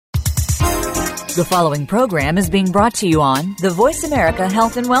The following program is being brought to you on the Voice America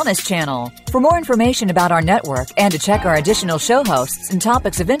Health and Wellness channel. For more information about our network and to check our additional show hosts and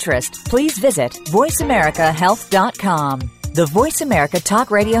topics of interest, please visit voiceamericahealth.com. The Voice America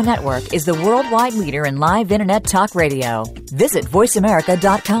Talk Radio Network is the worldwide leader in live Internet talk radio. Visit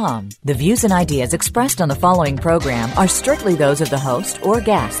voiceamerica.com. The views and ideas expressed on the following program are strictly those of the host or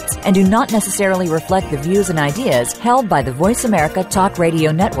guests and do not necessarily reflect the views and ideas held by the Voice America Talk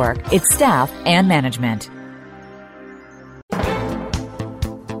Radio Network, its staff, and management.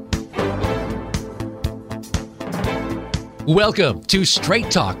 Welcome to Straight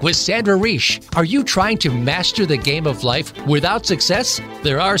Talk with Sandra Reish. Are you trying to master the game of life without success?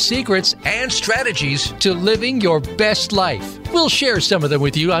 There are secrets and strategies to living your best life. We'll share some of them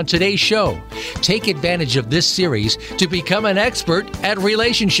with you on today's show. Take advantage of this series to become an expert at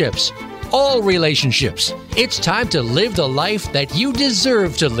relationships. All relationships. It's time to live the life that you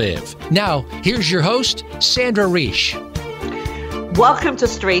deserve to live. Now, here's your host, Sandra Reish. Welcome to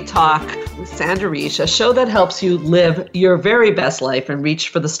Straight Talk with Sandra Reish, a show that helps you live your very best life and reach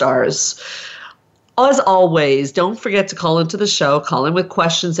for the stars. As always, don't forget to call into the show. Call in with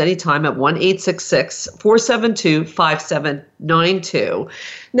questions anytime at 1-866-472-5792.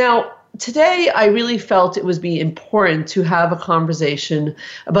 Now, today, I really felt it would be important to have a conversation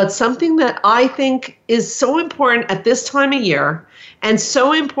about something that I think is so important at this time of year and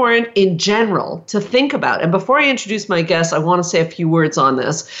so important in general to think about. And before I introduce my guest, I want to say a few words on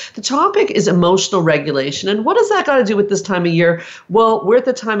this. The topic is emotional regulation. And what does that got to do with this time of year? Well, we're at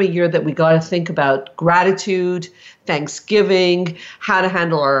the time of year that we got to think about gratitude, Thanksgiving, how to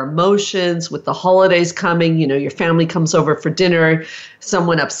handle our emotions with the holidays coming. You know, your family comes over for dinner,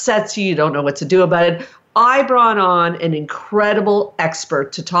 someone upsets you, you don't know what to do about it. I brought on an incredible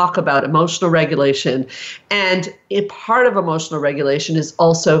expert to talk about emotional regulation. And a part of emotional regulation is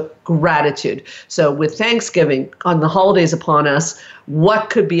also gratitude. So with Thanksgiving on the holidays upon us, what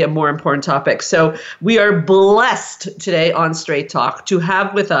could be a more important topic? So we are blessed today on Straight Talk to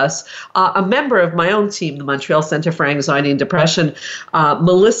have with us a member of my own team, the Montreal Center for Anxiety and Depression,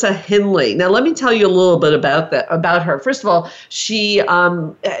 Melissa Hinley. Now, let me tell you a little bit about her. First of all, she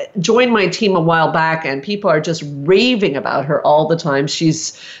joined my team a while back, and people are just raving about her all the time.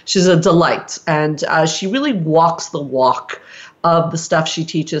 She's a delight, and she really walks the walk of the stuff she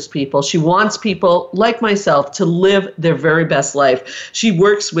teaches people. She wants people like myself to live their very best life. She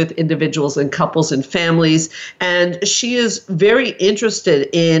works with individuals and couples and families, and she is very interested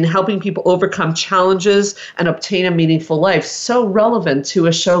in helping people overcome challenges and obtain a meaningful life. So relevant to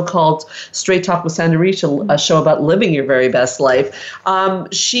a show called Straight Talk with Sandra Reish, a show about living your very best life.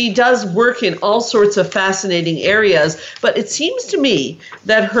 She does work in all sorts of fascinating areas, but it seems to me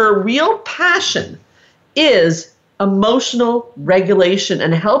that her real passion is emotional regulation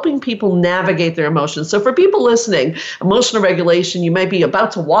and helping people navigate their emotions. So for people listening, emotional regulation, you might be about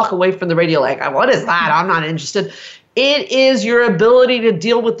to walk away from the radio like, what is that? I'm not interested. It is your ability to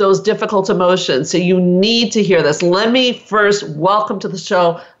deal with those difficult emotions. So you need to hear this. Let me first welcome to the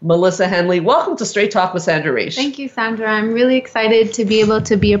show, Melissa Hinley. Welcome to Straight Talk with Sandra Reish. Thank you, Sandra. I'm really excited to be able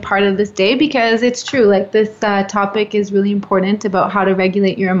to be a part of this day because it's true. Like this topic is really important about how to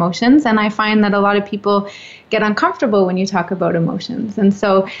regulate your emotions. And I find that a lot of people get uncomfortable when you talk about emotions. And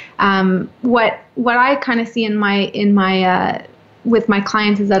so what I kind of see in my with my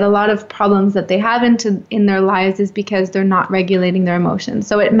clients is that a lot of problems that they have in their lives is because they're not regulating their emotions.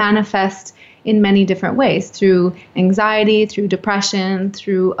 So it manifests in many different ways, through anxiety, through depression,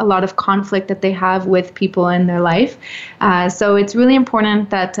 through a lot of conflict that they have with people in their life. So it's really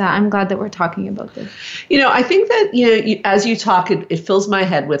important that I'm glad that we're talking about this. You know, I think that, as you talk, it fills my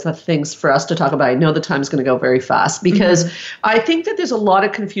head with things for us to talk about. I know the time's going to go very fast because I think that there's a lot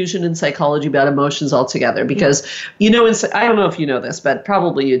of confusion in psychology about emotions altogether because, I don't know if you know this, but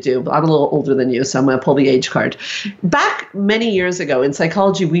probably you do. I'm a little older than you, so I'm going to pull the age card. Back many years ago in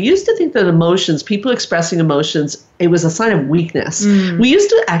psychology, we used to think that people expressing emotions, it was a sign of weakness. We used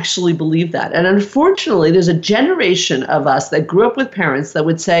to actually believe that. And unfortunately, there's a generation of us that grew up with parents that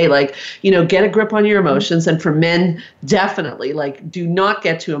would say, get a grip on your emotions. And for men, definitely, do not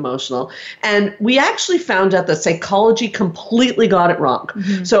get too emotional. And we actually found out that psychology completely got it wrong.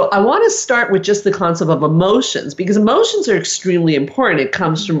 So I want to start with just the concept of emotions, because emotions are extremely important. It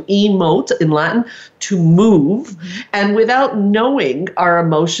comes from emote in Latin, to move. And without knowing our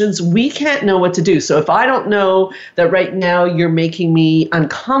emotions, we can't know what to do. So if I don't know that right now you're making me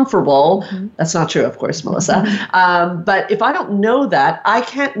uncomfortable, that's not true, of course, Melissa. But if I don't know that, I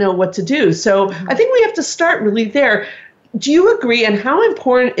can't know what to do. So I think we have to start really there. do you agree? And how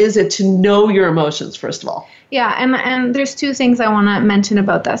important is it to know your emotions, first of all? Yeah, and there's two things I want to mention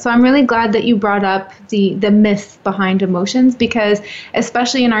about that. So I'm really glad that you brought up the myths behind emotions, because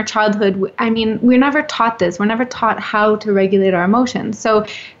especially in our childhood, I mean, we're never taught this. We're never taught how to regulate our emotions. So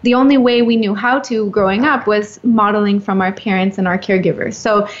the only way we knew how to growing up was modeling from our parents and our caregivers.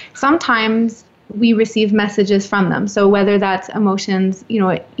 So sometimes we receive messages from them. So whether that's emotions,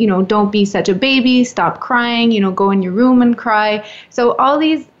 don't be such a baby, stop crying, go in your room and cry. So all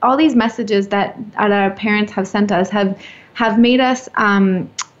these messages that our parents have sent us have made us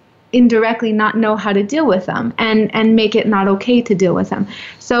indirectly not know how to deal with them and make it not okay to deal with them.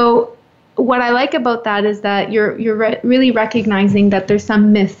 So what I like about that is that you're really recognizing that there's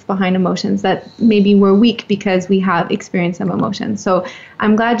some myths behind emotions, that maybe we're weak because we have experience of emotions. So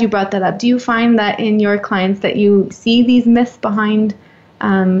I'm glad you brought that up. Do you find that in your clients that you see these myths behind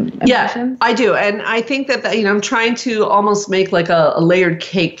emotions? Yeah, I do. And I think that, I'm trying to almost make like a layered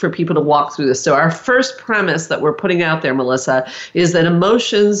cake for people to walk through this. So our first premise that we're putting out there, Melissa, is that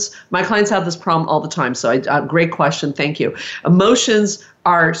emotions, my clients have this problem all the time. So great question. Thank you. Emotions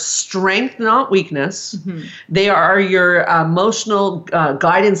are strength, not weakness. Mm-hmm. They are your emotional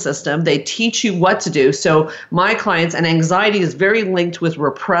guidance system. They teach you what to do. So my clients, and anxiety is very linked with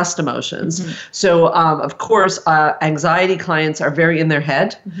repressed emotions. Mm-hmm. So of course, anxiety clients are very in their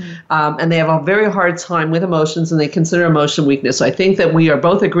head, and they have a very hard time with emotions, and they consider emotion weakness. So I think that we are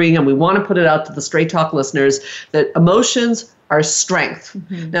both agreeing, and we want to put it out to the Straight Talk listeners, that emotions are strength.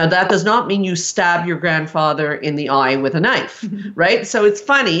 Mm-hmm. Now, that does not mean you stab your grandfather in the eye with a knife, right? So it's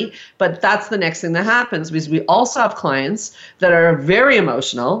funny, but that's the next thing that happens, because we also have clients that are very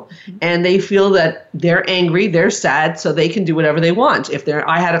emotional, and they feel that they're angry, they're sad, so they can do whatever they want.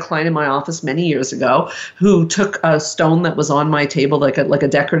 I had a client in my office many years ago who took a stone that was on my table, like a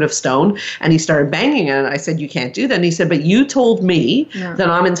decorative stone, and he started banging it. And I said, you can't do that. And he said, but you told me that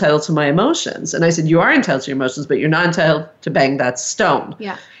I'm entitled to my emotions. And I said, you are entitled to your emotions, but you're not entitled to bang that stone.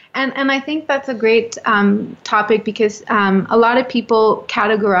 Yeah. And I think that's a great topic, because a lot of people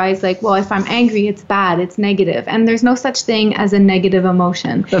categorize like, well, if I'm angry, it's bad, it's negative. And there's no such thing as a negative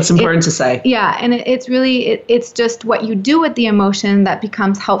emotion. That's important to say. Yeah. And it's really, it's just what you do with the emotion that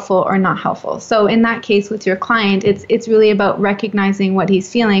becomes helpful or not helpful. So in that case with your client, it's really about recognizing what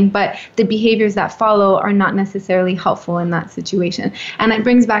he's feeling, but the behaviors that follow are not necessarily helpful in that situation. And it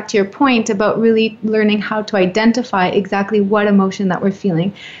brings back to your point about really learning how to identify exactly what emotion that we're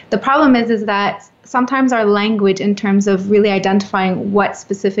feeling. The problem is that sometimes our language in terms of really identifying what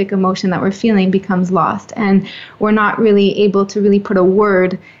specific emotion that we're feeling becomes lost, and we're not really able to really put a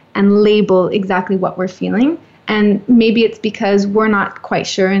word and label exactly what we're feeling. And maybe it's because we're not quite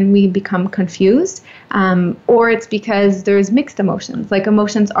sure and we become confused, or it's because there's mixed emotions. Like,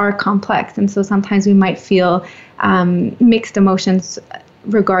 emotions are complex, and so sometimes we might feel mixed emotions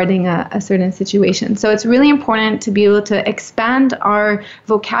regarding a certain situation. So it's really important to be able to expand our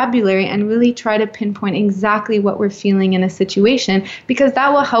vocabulary and really try to pinpoint exactly what we're feeling in a situation, because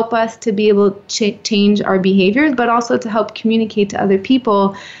that will help us to be able to change our behaviors, but also to help communicate to other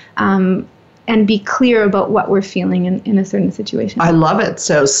people and be clear about what we're feeling in a certain situation. I love it.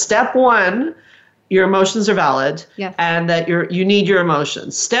 So step one, your emotions are valid, yes, and that you need your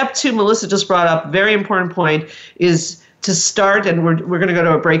emotions. Step two, Melissa just brought up, very important point, is to start, and we're going to go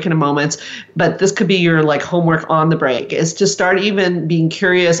to a break in a moment, but this could be your like homework on the break, is to start even being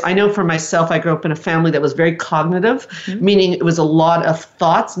curious. I know for myself, I grew up in a family that was very cognitive, meaning it was a lot of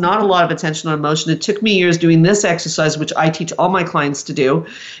thoughts, not a lot of attention on emotion. It took me years doing this exercise, which I teach all my clients to do,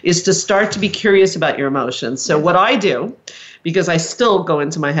 is to start to be curious about your emotions. So what I do, because I still go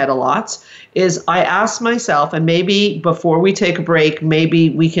into my head a lot, is I ask myself, and maybe before we take a break, maybe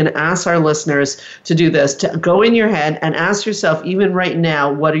we can ask our listeners to do this, to go in your head and ask yourself, even right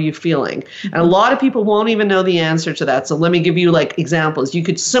now, what are you feeling? And a lot of people won't even know the answer to that. So let me give you like examples. You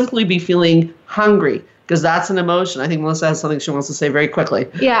could simply be feeling hungry, because that's an emotion. I think Melissa has something she wants to say very quickly.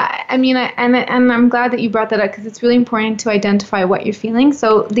 Yeah, I mean, and I'm glad that you brought that up, because it's really important to identify what you're feeling.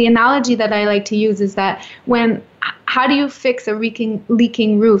 So the analogy that I like to use is that how do you fix a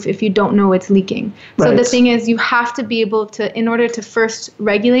leaking roof if you don't know it's leaking? Right. So the thing is, you have to be able to, in order to first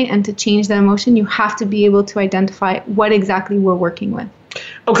regulate and to change the emotion, you have to be able to identify what exactly we're working with.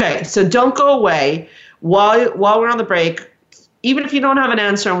 Okay, so don't go away. While we're on the break, even if you don't have an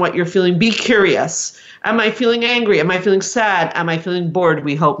answer on what you're feeling, be curious. Am I feeling angry? Am I feeling sad? Am I feeling bored?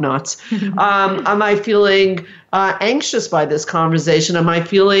 We hope not. Am I feeling anxious by this conversation? Am I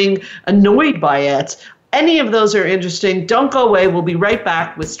feeling annoyed by it? Any of those are interesting. Don't go away. We'll be right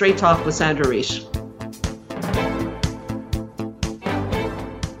back with Straight Talk with Sandra Reish.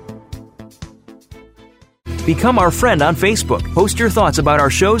 Become our friend on Facebook. Post your thoughts about our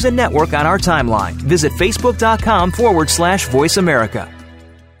shows and network on our timeline. Visit facebook.com/Voice America.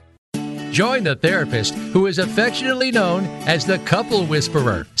 Join the therapist who is affectionately known as the Couple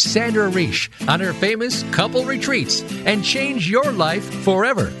Whisperer, Sandra Reish, on her famous couple retreats and change your life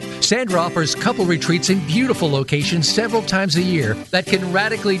forever. Sandra offers couple retreats in beautiful locations several times a year that can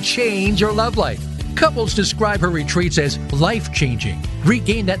radically change your love life. Couples describe her retreats as life-changing.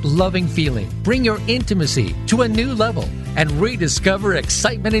 Regain that loving feeling, bring your intimacy to a new level, and rediscover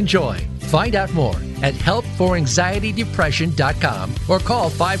excitement and joy. Find out more at helpforanxietydepression.com or call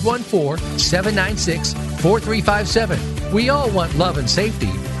 514-796-4357. We all want love and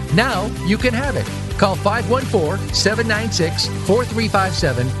safety. Now you can have it. Call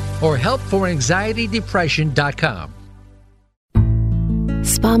 514-796-4357 or helpforanxietydepression.com.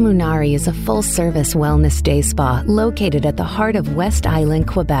 Spa Munari is a full-service wellness day spa located at the heart of West Island,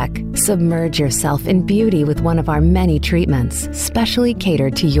 Quebec. Submerge yourself in beauty with one of our many treatments, specially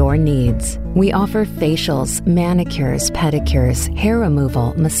catered to your needs. We offer facials, manicures, pedicures, hair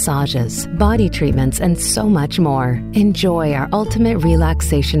removal, massages, body treatments, and so much more. Enjoy our ultimate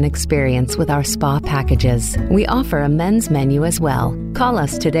relaxation experience with our spa packages. We offer a men's menu as well. Call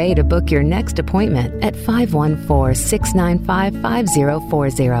us today to book your next appointment at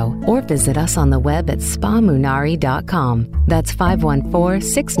 514-695-5040 or visit us on the web at spamunari.com. That's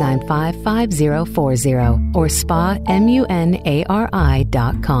 514-695-5040 or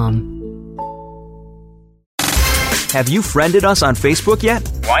spamunari.com. Have you friended us on Facebook yet?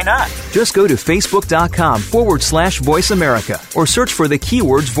 Why not? Just go to facebook.com/Voice America or search for the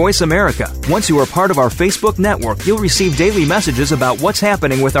keywords Voice America. Once you are part of our Facebook network, you'll receive daily messages about what's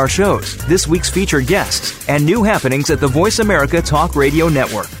happening with our shows, this week's featured guests, and new happenings at the Voice America Talk Radio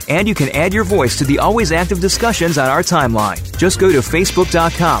Network. And you can add your voice to the always active discussions on our timeline. Just go to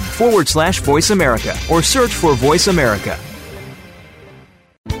facebook.com/Voice America or search for Voice America.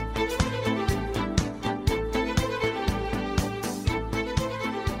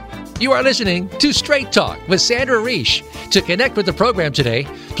 You are listening to Straight Talk with Sandra Reish. To connect with the program today,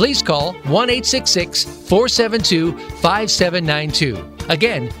 please call 1-866-472-5792.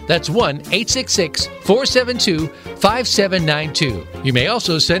 Again, that's 1-866-472-5792. You may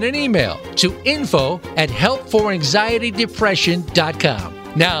also send an email to info@helpforanxietydepression.com.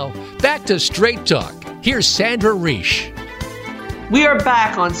 Now, back to Straight Talk. Here's Sandra Reish. We are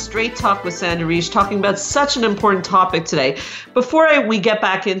back on Straight Talk with Sandra Reish, talking about such an important topic today. Before we get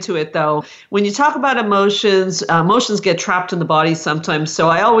back into it, though, when you talk about emotions, emotions get trapped in the body sometimes. So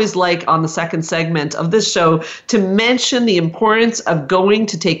I always like on the second segment of this show to mention the importance of going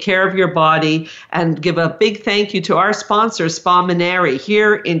to take care of your body and give a big thank you to our sponsor, Spa Munari,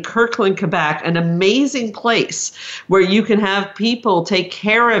 here in Kirkland, Quebec, an amazing place where you can have people take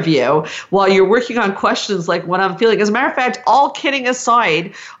care of you while you're working on questions like what I'm feeling. As a matter of fact, all kidding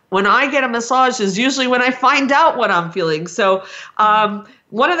aside, when I get a massage is usually when I find out what I'm feeling. So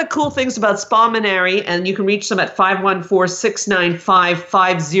one of the cool things about Spa Munari, and you can reach them at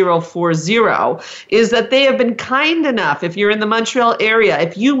 514-695-5040, is that they have been kind enough, if you're in the Montreal area,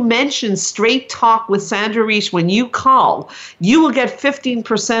 if you mention Straight Talk with Sandra Reish when you call, you will get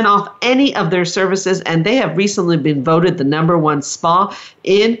 15% off any of their services, and they have recently been voted the #1 spa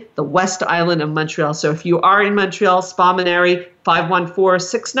in the West Island of Montreal. So if you are in Montreal, Spa Munari,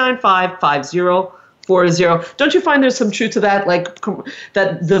 514-695-5040. Don't you find there's some truth to that? Like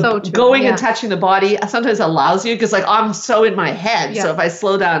that the so going and touching the body sometimes allows you, because like I'm so in my head. Yeah. So if I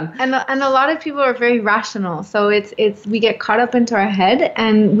slow down. And a lot of people are very rational. So it's we get caught up into our head,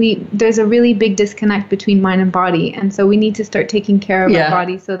 and there's a really big disconnect between mind and body. And so we need to start taking care of our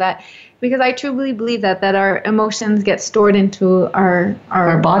body, so that, because I truly believe that our emotions get stored into our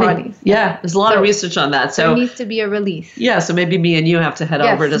bodies. Yeah, there's a lot of research on that. So there needs to be a release. Yeah, so maybe me and you have to head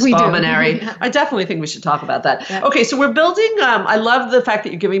over to Spa Munari. I definitely think we should talk about that. Yeah. Okay, so we're building, I love the fact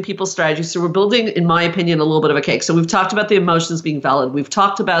that you're giving people strategies. So we're building, in my opinion, a little bit of a cake. So we've talked about the emotions being valid. We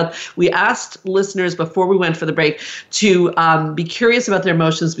asked listeners before we went for the break to be curious about their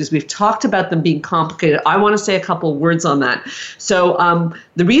emotions, because we've talked about them being complicated. I want to say a couple words on that. So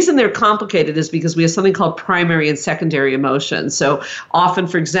the reason they're complicated is because we have something called primary and secondary emotions. So often,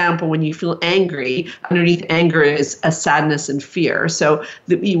 for example, when you feel angry, underneath anger is a sadness and fear. So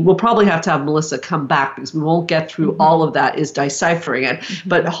we'll probably have to have Melissa come back, because we won't get through all of that, is deciphering it.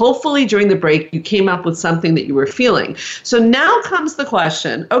 But hopefully during the break, you came up with something that you were feeling. So now comes the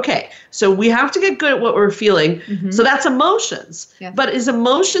question, okay, so we have to get good at what we're feeling. So that's emotions. Yes. But is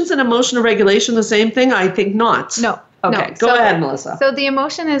emotions and emotional regulation the same thing? I think not. No. Okay, go ahead, Melissa. So the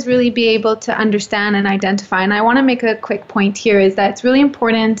emotion is really be able to understand and identify. And I want to make a quick point here is that it's really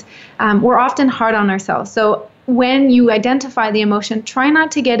important. We're often hard on ourselves. So when you identify the emotion, try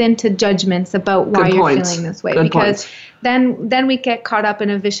not to get into judgments about why you're feeling this way. Because then we get caught up in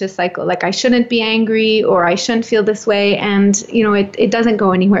a vicious cycle. Like, I shouldn't be angry, or I shouldn't feel this way. And, it doesn't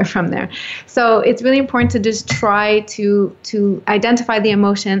go anywhere from there. So it's really important to just try to identify the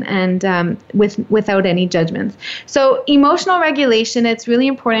emotion and without any judgments. So emotional regulation, it's really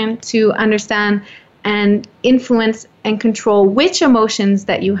important to understand and influence and control which emotions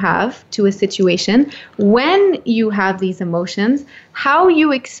that you have to a situation, when you have these emotions, how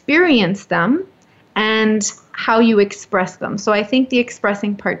you experience them, and how you express them. So I think the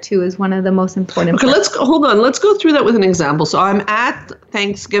expressing part too is one of the most important parts. Hold on. Let's go through that with an example. So I'm at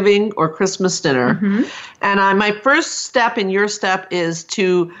Thanksgiving or Christmas dinner, and my first step and your step is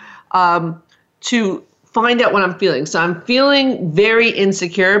to find out what I'm feeling. So I'm feeling very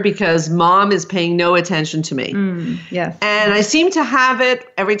insecure because mom is paying no attention to me. Yes. And I seem to have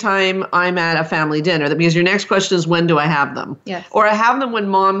it every time I'm at a family dinner. Because your next question is, when do I have them? Yes. Or I have them when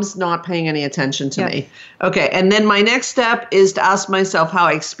mom's not paying any attention to me. Okay. And then my next step is to ask myself how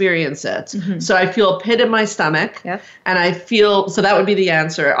I experience it. So I feel a pit in my stomach. Yes. And I feel, so that would be the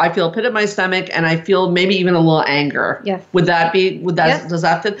answer. I feel a pit in my stomach, and I feel maybe even a little anger. Yes. Does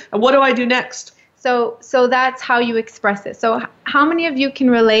that fit? And what do I do next? So that's how you express it. So how many of you can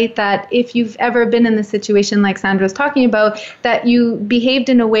relate that if you've ever been in the situation like Sandra's talking about, that you behaved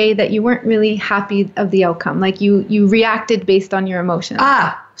in a way that you weren't really happy of the outcome, like you reacted based on your emotions?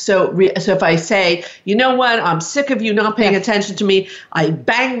 So if I say, you know what, I'm sick of you not paying attention to me, I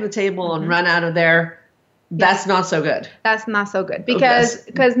bang the table and run out of there, that's not so good. That's not so good because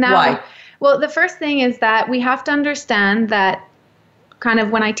now, why? Well, the first thing is that we have to understand that kind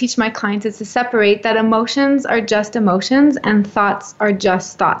of when I teach my clients is to separate that emotions are just emotions and thoughts are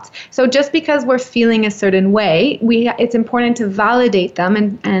just thoughts. So just because we're feeling a certain way, it's important to validate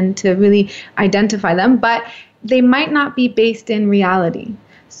them and to really identify them, but they might not be based in reality.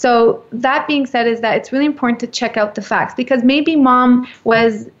 So that being said is that it's really important to check out the facts, because maybe mom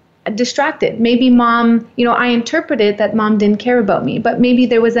was distracted. Maybe mom, I interpreted that mom didn't care about me, but maybe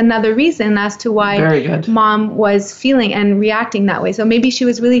there was another reason as to why mom was feeling and reacting that way. So maybe she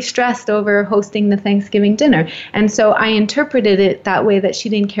was really stressed over hosting the Thanksgiving dinner. And so I interpreted it that way, that she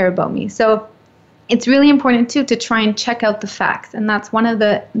didn't care about me. So it's really important too to try and check out the facts. And that's one of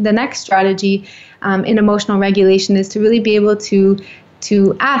the next strategy in emotional regulation, is to really be able to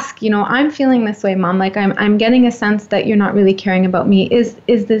ask, I'm feeling this way, mom. Like I'm getting a sense that you're not really caring about me. Is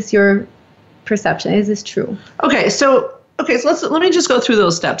this your perception? Is this true? Okay, so let me just go through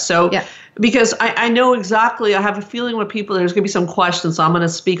those steps. So because I know exactly, I have a feeling with people, there's going to be some questions, so I'm going to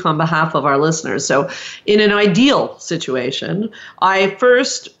speak on behalf of our listeners. So in an ideal situation, I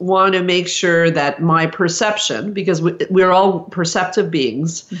first want to make sure that my perception, because we're all perceptive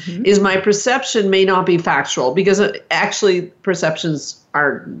beings, is my perception may not be factual, because actually perceptions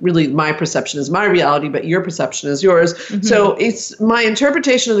are really, my perception is my reality, but your perception is yours. So it's my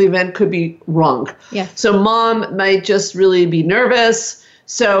interpretation of the event could be wrong. So mom might just really be nervous.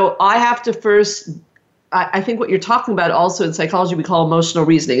 So I have to first, I think what you're talking about also in psychology we call emotional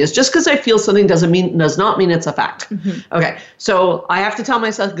reasoning, is just because I feel something does not mean it's a fact. Okay, so I have to tell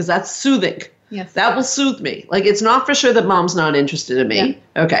myself, because that's soothing. That will soothe me. Like, it's not for sure that mom's not interested in me.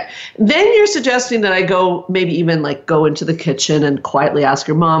 Okay. Then you're suggesting that I go into the kitchen and quietly ask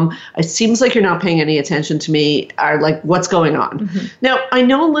her, Mom, it seems like you're not paying any attention to me. Or like, what's going on? Now, I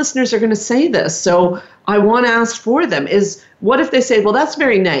know listeners are going to say this, so I want to ask for them is, what if they say, well, that's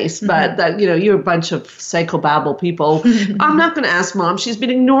very nice, but that, you're a bunch of psychobabble people. I'm not going to ask mom. She's been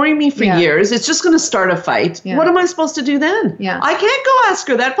ignoring me for years. It's just going to start a fight. What am I supposed to do then? I can't go ask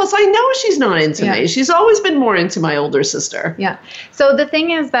her that. Plus, I know she's not into me. She's always been more into my older sister. So the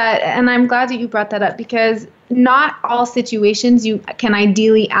thing is that, and I'm glad that you brought that up, because not all situations you can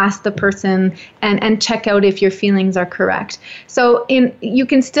ideally ask the person and check out if your feelings are correct. So you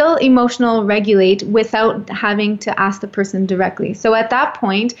can still emotional regulate without having to ask the person directly. So at that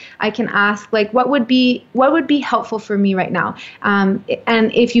point, I can ask, like, what would be helpful for me right now? And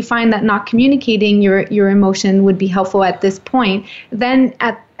if you find that not communicating your emotion would be helpful at this point, then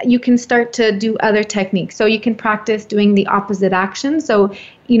you can start to do other techniques. So you can practice doing the opposite action. So,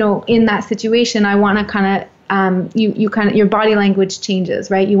 in that situation, I want to kind of, your body language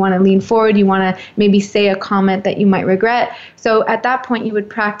changes, right? You want to lean forward. You want to maybe say a comment that you might regret. So at that point, you would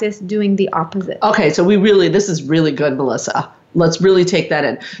practice doing the opposite. Okay. So this is really good, Melissa. Let's really take that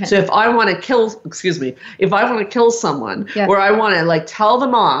in. Okay. So if I want to kill someone, or I want to tell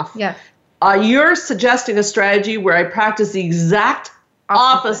them off, you're suggesting a strategy where I practice the exact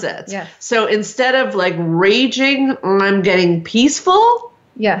opposite. Yes. So instead of like raging, I'm getting peaceful.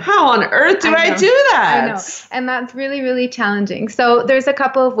 Yeah. How on earth do I do that? I know. And that's really, really challenging. So there's a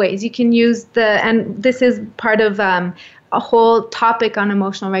couple of ways you can use and this is part of a whole topic on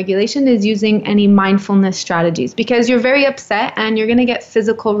emotional regulation, is using any mindfulness strategies, because you're very upset and you're going to get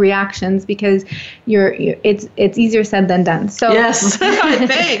physical reactions because it's easier said than done. So yes, I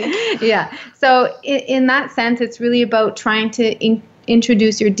think. Yeah. So in that sense, it's really about trying to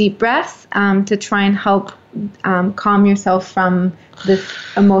introduce your deep breaths to try and help calm yourself from this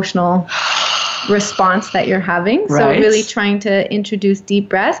emotional response that you're having. Right. So really trying to introduce deep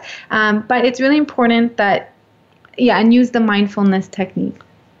breaths. But it's really important and use the mindfulness technique.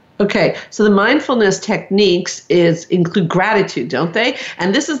 Okay, so the mindfulness techniques include gratitude, don't they?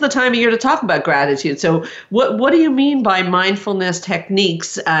 And this is the time of year to talk about gratitude. So what do you mean by mindfulness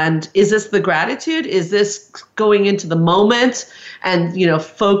techniques? And is this the gratitude? Is this going into the moment and,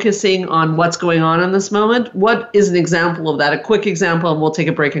 focusing on what's going on in this moment? What is an example of that? A quick example, and we'll take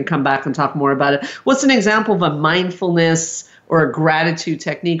a break and come back and talk more about it. What's an example of a mindfulness or a gratitude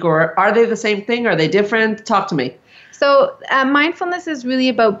technique? Or are they the same thing? Are they different? Talk to me. So mindfulness is really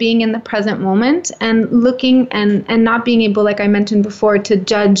about being in the present moment and looking and not being able, like I mentioned before, to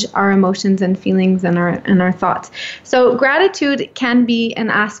judge our emotions and feelings and our thoughts. So gratitude can be an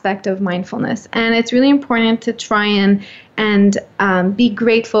aspect of mindfulness, and it's really important to try and be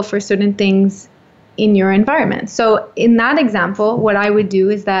grateful for certain things in your environment. So in that example, what I would do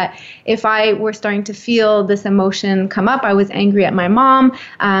is that if I were starting to feel this emotion come up, I was angry at my mom,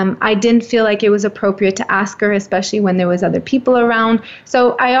 I didn't feel like it was appropriate to ask her, especially when there was other people around.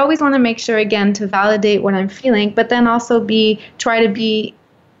 So I always want to make sure, again, to validate what I'm feeling, but then also try to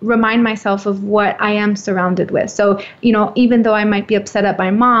remind myself of what I am surrounded with. So, even though I might be upset at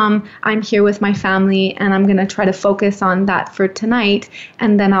my mom, I'm here with my family, and I'm going to try to focus on that for tonight.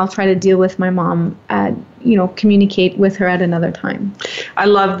 And then I'll try to deal with my mom, communicate with her at another time. I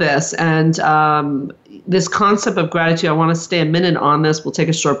love this. And this concept of gratitude, I want to stay a minute on this. We'll take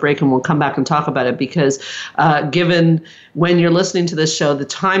a short break and we'll come back and talk about it, because given when you're listening to this show, the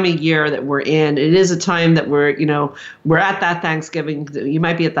time of year that we're in, it is a time that we're at that Thanksgiving. You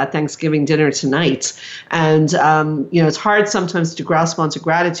might be at that Thanksgiving dinner tonight. And, it's hard sometimes to grasp onto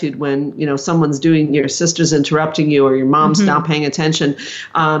gratitude when, someone's your sister's interrupting you or your mom's not paying attention.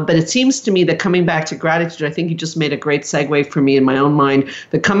 But it seems to me that coming back to gratitude, I think you just made a great segue for me in my own mind,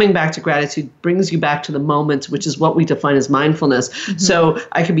 that coming back to gratitude brings you back to the moment, which is what we define as mindfulness. Mm-hmm. So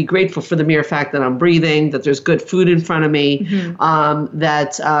I can be grateful for the mere fact that I'm breathing, that there's good food in front of me,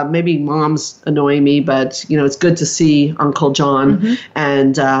 that maybe mom's annoying me, but it's good to see Uncle John,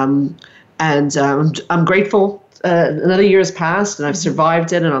 and I'm grateful. Another year has passed and I've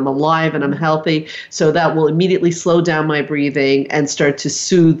survived it and I'm alive and I'm healthy. So that will immediately slow down my breathing and start to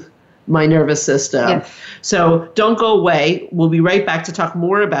soothe my nervous system. Yes. So don't go away. We'll be right back to talk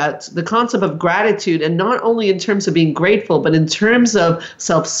more about the concept of gratitude, and not only in terms of being grateful, but in terms of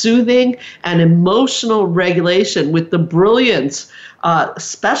self-soothing and emotional regulation with the brilliant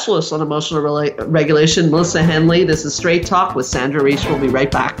specialist on emotional regulation, Melissa Henley. This is Straight Talk with Sandra Reich. We'll be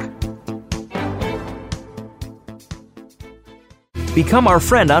right back. Become our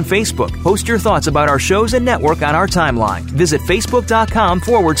friend on Facebook. Post your thoughts about our shows and network on our timeline. Visit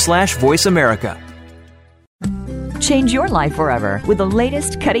facebook.com/Voice America. Change your life forever with the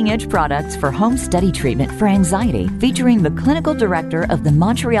latest cutting-edge products for home study treatment for anxiety, featuring the clinical director of the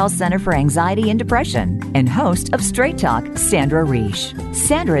Montreal Center for Anxiety and Depression and host of Straight Talk, Sandra Reich.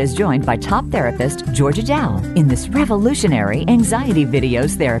 Sandra is joined by top therapist Georgia Dow in this revolutionary Anxiety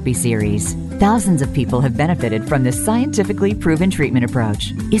Videos therapy series. Thousands of people have benefited from this scientifically proven treatment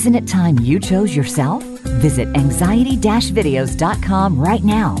approach. Isn't it time you chose yourself? Visit anxiety-videos.com right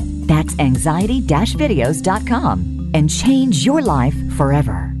now. That's anxiety-videos.com and change your life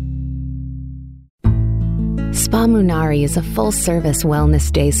forever. Spa Munari is a full-service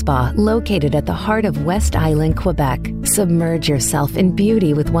wellness day spa located at the heart of West Island, Quebec. Submerge yourself in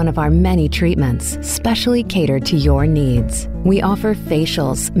beauty with one of our many treatments, specially catered to your needs. We offer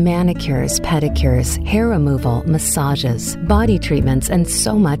facials, manicures, pedicures, hair removal, massages, body treatments, and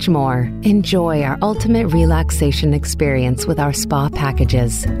so much more. Enjoy our ultimate relaxation experience with our spa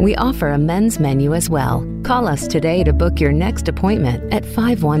packages. We offer a men's menu as well. Call us today to book your next appointment at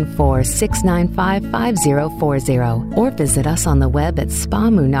 514-695-5040 or visit us on the web at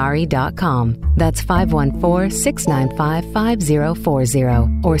spamunari.com. That's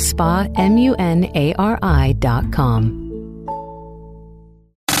 514-695-5040 or spamunari.com.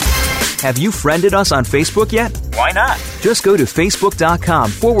 Have you friended us on Facebook yet? Why not? Just go to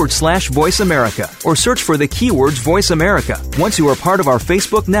facebook.com/Voice America or search for the keywords Voice America. Once you are part of our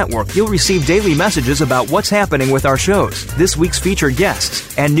Facebook network, you'll receive daily messages about what's happening with our shows, this week's featured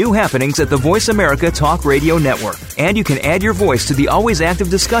guests, and new happenings at the Voice America Talk Radio Network. And you can add your voice to the always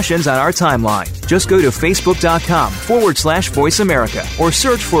active discussions on our timeline. Just go to facebook.com/Voice America or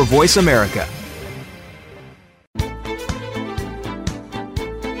search for Voice America.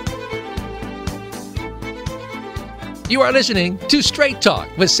 You are listening to Straight Talk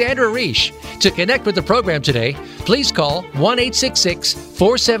with Sandra Reish. To connect with the program today, please call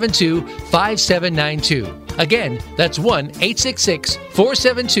 1-866-472-5792. Again, that's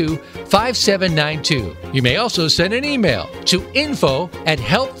 1-866-472-5792. You may also send an email to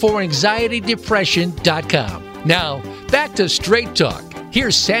info@helpforanxietydepression.com. Now, back to Straight Talk.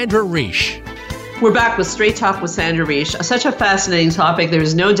 Here's Sandra Reish. We're back with Straight Talk with Sandra Reish. Such a fascinating topic.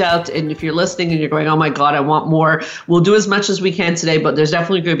 There's no doubt, and if you're listening and you're going, oh my God, I want more, we'll do as much as we can today, but there's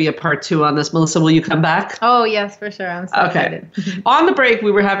definitely going to be a part 2 on this. Melissa, will you come back? Oh, yes, for sure. I'm so excited. On the break,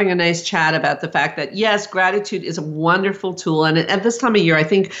 we were having a nice chat about the fact that, yes, gratitude is a wonderful tool. And at this time of year, I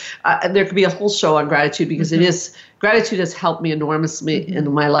think there could be a whole show on gratitude because it is. Gratitude has helped me enormously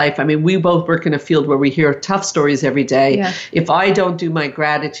in my life. I mean, we both work in a field where we hear tough stories every day. Yeah. If I don't do my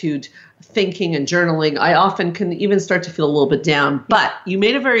gratitude thinking and journaling, I often can even start to feel a little bit down. But you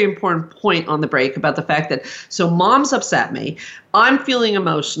made a very important point on the break about the fact that, so mom's upset me. I'm feeling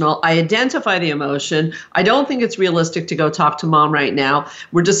emotional. I identify the emotion. I don't think it's realistic to go talk to mom right now.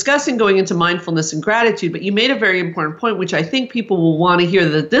 We're discussing going into mindfulness and gratitude, but you made a very important point, which I think people will want to hear,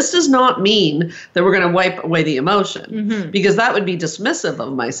 that this does not mean that we're going to wipe away the emotion, because that would be dismissive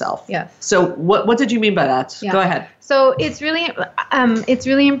of myself. Yes. So what did you mean by that? Yeah. Go ahead. So it's really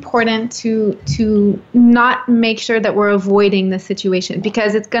important to not make sure that we're avoiding the situation,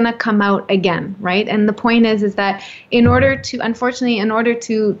 because it's going to come out again, right? And the point is that in order to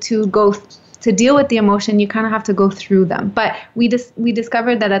go to deal with the emotion, you kind of have to go through them. But we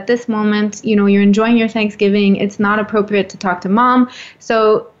discovered that at this moment, you're enjoying your Thanksgiving. It's not appropriate to talk to mom.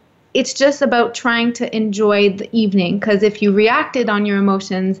 So it's just about trying to enjoy the evening, because if you reacted on your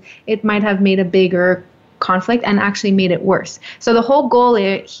emotions, it might have made a bigger conflict and actually made it worse. So the whole goal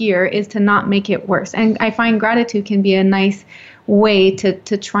here is to not make it worse. And I find gratitude can be a nice way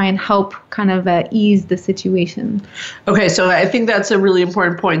to try and help kind of ease the situation. Okay, so I think that's a really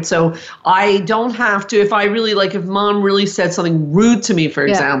important point. So I don't have to, if mom really said something rude to me, for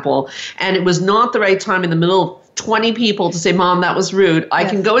example, and it was not the right time in the middle of 20 people to say, Mom, that was rude. I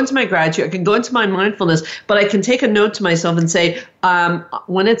can go into my gratitude, I can go into my mindfulness, but I can take a note to myself and say,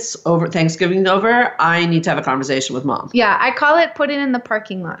 when it's over, Thanksgiving's over, I need to have a conversation with mom. Yeah, I call it put it in the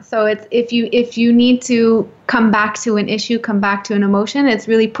parking lot. So it's if you need to come back to an issue, come back to an emotion, it's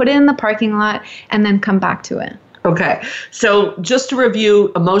really put it in the parking lot and then come back to it. Okay, so just to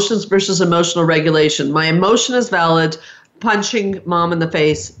review, emotions versus emotional regulation. My emotion is valid. Punching mom in the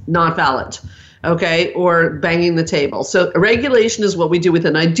face, not valid. Okay, or banging the table. So regulation is what we do with it.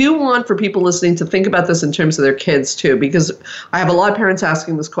 And I do want for people listening to think about this in terms of their kids too, because I have a lot of parents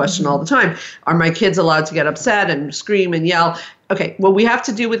asking this question all the time. Are my kids allowed to get upset and scream and yell? Okay, what we have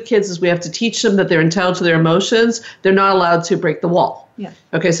to do with kids is we have to teach them that they're entitled to their emotions. They're not allowed to break the wall. Yeah.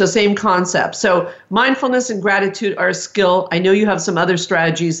 Okay, so same concept. So mindfulness and gratitude are a skill. I know you have some other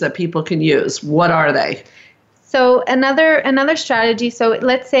strategies that people can use. What are they? So another strategy. So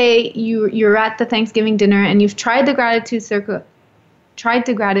let's say you're at the Thanksgiving dinner and you've tried the gratitude circle, You've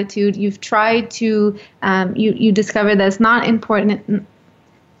tried to you discover that it's not important,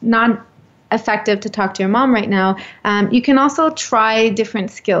 not effective to talk to your mom right now. You can also try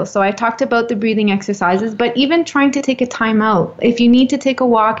different skills. So I talked about the breathing exercises, but even trying to take a time out. If you need to take a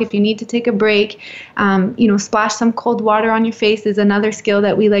walk, if you need to take a break, splash some cold water on your face is another skill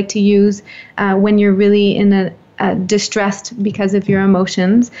that we like to use when you're really in a distressed because of your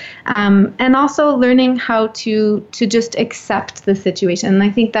emotions, and also learning how to just accept the situation. And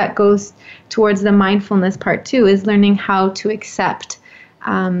I think that goes towards the mindfulness part too, is learning how to accept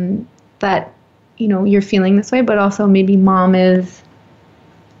that you're feeling this way, but also maybe mom is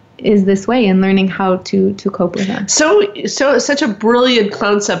this way, and learning how to cope with that. So such a brilliant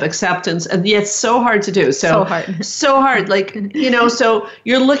concept, acceptance, and yet so hard to do. So hard. So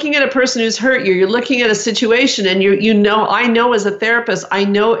you're looking at a person who's hurt you. You're looking at a situation, and I know as a therapist, I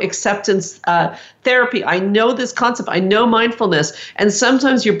know acceptance therapy. I know this concept. I know mindfulness. And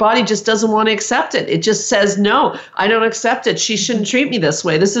sometimes your body just doesn't want to accept it. It just says, no, I don't accept it. She shouldn't treat me this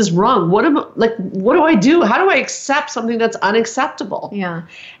way. This is wrong. What do I do? How do I accept something that's unacceptable? Yeah.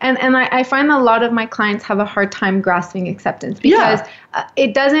 And And I find a lot of my clients have a hard time grasping acceptance because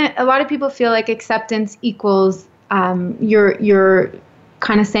it doesn't, a lot of people feel like acceptance equals you're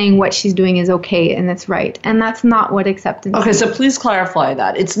kind of saying what she's doing is okay and it's right. And that's not what acceptance is. Okay, so please clarify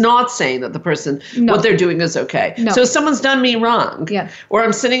that. It's not saying that the person, what they're doing is okay. No. So if someone's done me wrong, or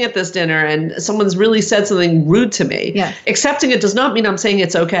I'm sitting at this dinner and someone's really said something rude to me, accepting it does not mean I'm saying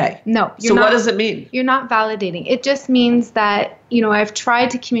it's okay. No. So what does it mean? You're not validating. It just means that, I've tried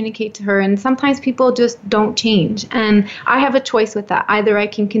to communicate to her, and sometimes people just don't change. And I have a choice with that. Either I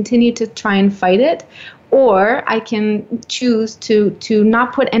can continue to try and fight it, or I can choose to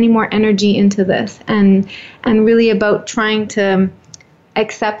not put any more energy into this and really about trying to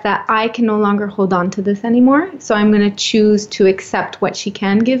accept that I can no longer hold on to this anymore. So I'm going to choose to accept what she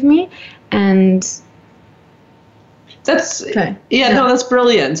can give me. And that's that's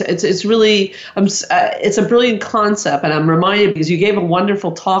brilliant. It's really it's a brilliant concept, and I'm reminded because you gave a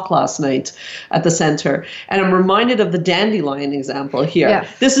wonderful talk last night at the center, and I'm reminded of the dandelion example here.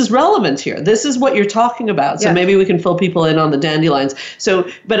 Yes. This is relevant here. This is what you're talking about. So maybe we can fill people in on the dandelions. So,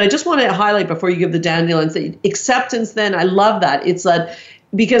 but I just want to highlight before you give the dandelions, the acceptance. Then I love that. It's that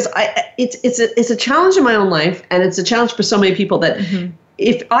because it's a challenge in my own life, and it's a challenge for so many people that.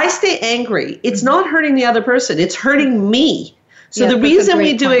 If I stay angry, it's not hurting the other person. It's hurting me. So the reason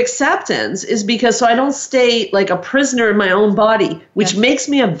we do acceptance is because so I don't stay like a prisoner in my own body, which makes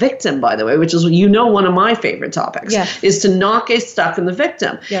me a victim, by the way, which is, one of my favorite topics, is to not get stuck in the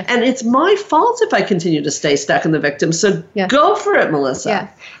victim. Yes. And it's my fault if I continue to stay stuck in the victim. So go for it, Melissa.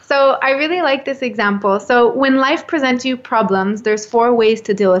 Yes. So I really like this example. So when life presents you problems, there's 4 ways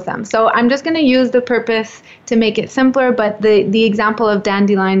to deal with them. So I'm just going to use the purpose to make it simpler, but the example of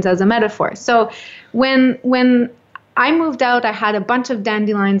dandelions as a metaphor. So when I moved out, I had a bunch of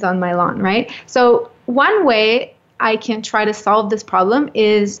dandelions on my lawn, right? So one way I can try to solve this problem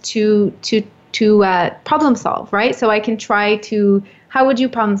is to problem solve, right? So I can try to, how would you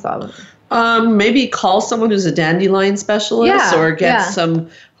problem solve? Maybe call someone who's a dandelion specialist or get some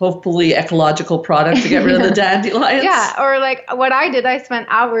hopefully ecological product to get rid of the dandelions. Yeah, or like what I did, I spent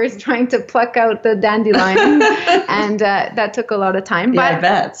hours trying to pluck out the dandelion, and that took a lot of time. Yeah, I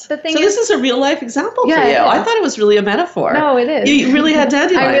bet. The thing this is a real life example for you. I thought it was really a metaphor. No, it is. You really had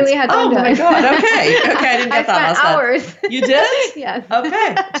dandelions. I really had dandelions. Oh my God. Okay. I didn't get that. I spent hours. You did? Yes.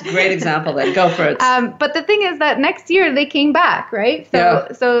 Okay. It's a great example then. Go for it. But the thing is that next year they came back, right?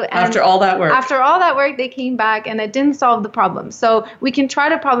 So after all that work. After all that work, they came back, and it didn't solve the problem. So we can try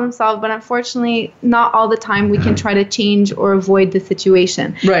to problem solve, but unfortunately, not all the time we can try to change or avoid the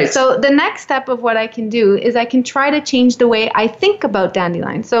situation. Right. So the next step of what I can do is I can try to change the way I think about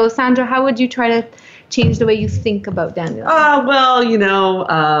dandelions. So Sandra, how would you try to change the way you think about dandelions?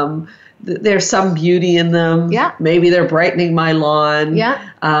 There's some beauty in them. Yeah. Maybe they're brightening my lawn.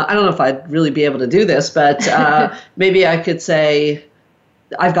 Yeah. I don't know if I'd really be able to do this, but maybe I could say,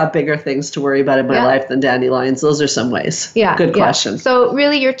 I've got bigger things to worry about in my life than dandelions. Those are some ways. Yeah. Good question. So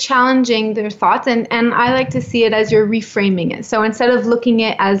really you're challenging their thoughts, and I like to see it as you're reframing it. So instead of looking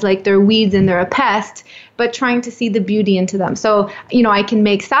at it as like they're weeds and they're a pest, but trying to see the beauty into them. So, I can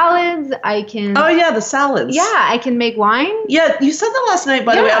make salads. I can... Oh, yeah, the salads. Yeah, I can make wine. Yeah, you said that last night,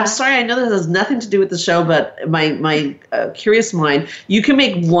 by the way. I'm sorry, I know this has nothing to do with the show, but my curious mind, you can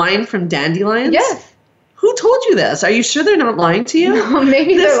make wine from dandelions? Yes. Who told you this? Are you sure they're not lying to you? No,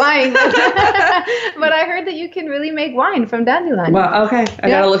 maybe they're lying. But I heard that you can really make wine from dandelion. Well, okay. I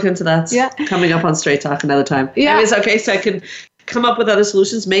got to look into that. Yeah. Coming up on Straight Talk another time. Yeah. Anyways, okay, so I can come up with other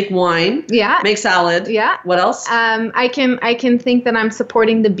solutions, make wine, make salad. Yeah. What else? I can think that I'm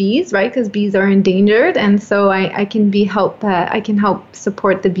supporting the bees, right? Because bees are endangered, and so I can help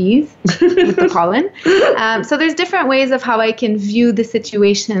support the bees with the pollen. So there's different ways of how I can view the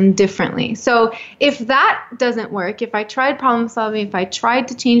situation differently. So if that doesn't work, if I tried problem solving, if I tried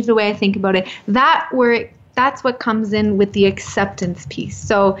to change the way I think about it, that's what comes in with the acceptance piece.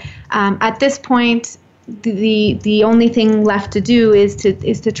 So at this point, the only thing left to do is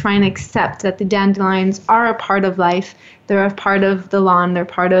to try and accept that the dandelions are a part of life. They're a part of the lawn. They're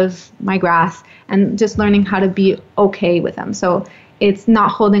part of my grass, and just learning how to be okay with them. So it's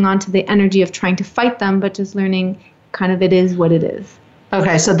not holding on to the energy of trying to fight them, but just learning kind of it is what it is.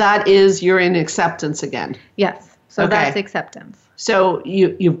 Okay, so that is you're in acceptance again. Yes. So that's acceptance. So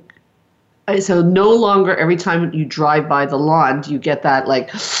so no longer every time you drive by the lawn do you get that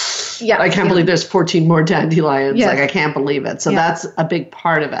like, I can't believe there's 14 more dandelions. Yes. Like, I can't believe it. So that's a big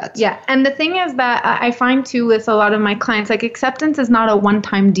part of it. Yeah. And the thing is that I find too with a lot of my clients, like acceptance is not a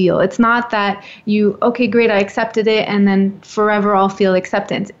one-time deal. It's not that okay, great, I accepted it, and then forever I'll feel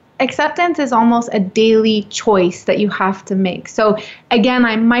acceptance. acceptance is almost a daily choice that you have to make. So again,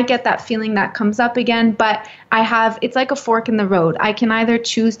 I might get that feeling that comes up again, but it's like a fork in the road. I can either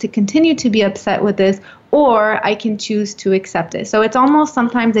choose to continue to be upset with this, or I can choose to accept it. So it's almost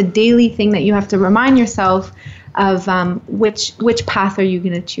sometimes a daily thing that you have to remind yourself of which path are you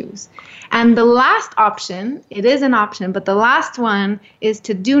going to choose. And the last option, it is an option, but the last one is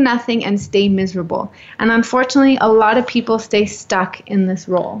to do nothing and stay miserable. And unfortunately, a lot of people stay stuck in this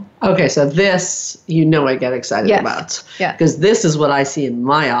role. Okay, so this, I get excited about. Yeah. Because this is what I see in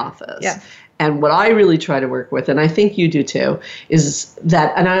my office. Yeah. And what I really try to work with, and I think you do too, is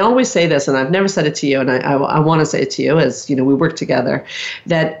that, and I always say this, and I've never said it to you, and I want to say it to you as, we work together,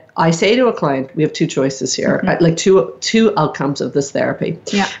 that I say to a client, we have two choices here, like two outcomes of this therapy.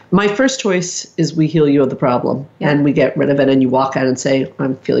 Yeah. My first choice is we heal you of the problem, and we get rid of it, and you walk out and say,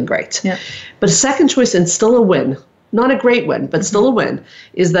 I'm feeling great. Yeah. But a second choice, and still a win, not a great win, but still a win,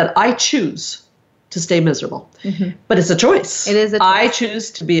 is that I choose to stay miserable. But it's a choice. It is a choice. I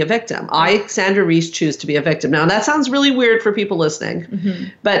choose to be a victim. I, Sandra Reich, choose to be a victim. Now, that sounds really weird for people listening,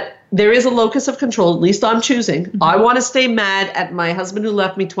 but there is a locus of control, at least I'm choosing. I want to stay mad at my husband who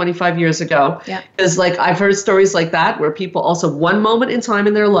left me 25 years ago. Because I've heard stories like that where people also, one moment in time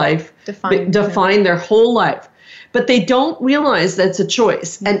in their life, define their whole life. But they don't realize that it's a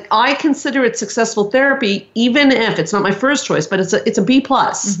choice. And I consider it successful therapy, even if it's not my first choice, but it's a B+.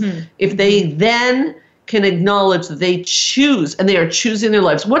 If they then can acknowledge that they choose, and they are choosing their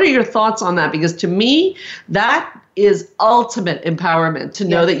lives. What are your thoughts on that? Because to me, that is ultimate empowerment to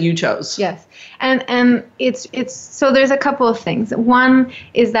know that you chose. Yes. And it's so there's a couple of things. One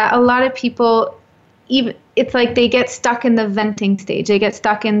is that a lot of people, it's like they get stuck in the venting stage. They get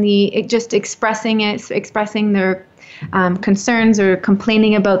stuck in just expressing their concerns or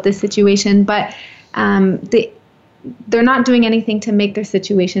complaining about the situation, but they're not doing anything to make their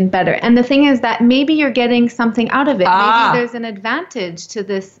situation better. And the thing is that maybe you're getting something out of it. Maybe there's an advantage to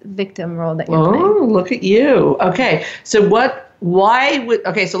this victim role that you're playing. Oh, look at you. Okay. So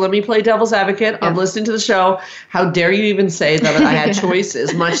so let me play devil's advocate. I'm listening to the show. How dare you even say that I had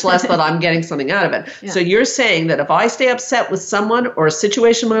choices, much less that I'm getting something out of it. Yeah. So you're saying that if I stay upset with someone or a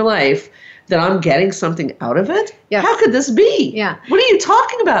situation in my life, that I'm getting something out of it? Yeah. How could this be? Yeah. What are you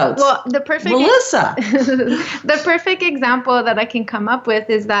talking about? Well, Melissa. The perfect example that I can come up with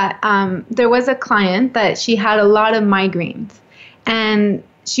is that there was a client that she had a lot of migraines, and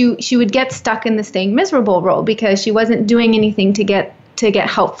she would get stuck in the staying miserable role because she wasn't doing anything to get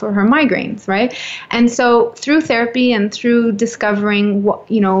help for her migraines, right? And so through therapy and through discovering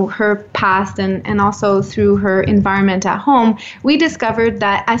her past and also through her environment at home, we discovered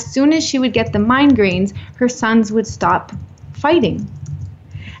that as soon as she would get the migraines, her sons would stop fighting.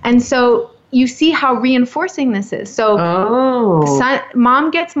 And so you see how reinforcing this is. So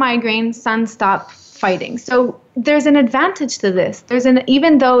mom gets migraines, sons stop fighting. So there's an advantage to this.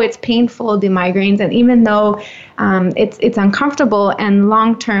 Even though it's painful, the migraines, and even though it's uncomfortable and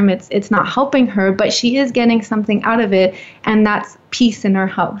long term it's not helping her, but she is getting something out of it, and that's peace in her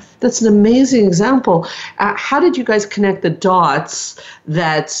house. That's an amazing example. How did you guys connect the dots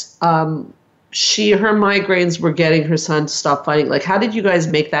that her migraines were getting her son to stop fighting? Like, how did you guys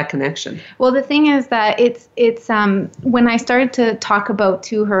make that connection? Well, the thing is that it's when I started to talk about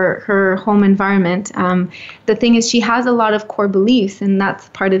her home environment, the thing is she has a lot of core beliefs, and that's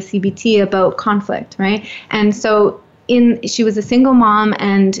part of CBT about conflict, right? And so she was a single mom,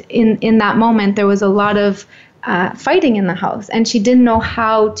 and in that moment there was a lot of fighting in the house, and she didn't know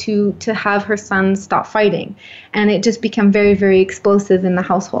how to have her son stop fighting, and it just became very, very explosive in the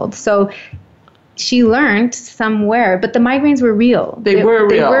household. So she learned somewhere, but the migraines were real. They were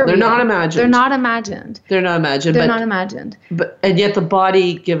real. They're not imagined. They're not imagined. And yet the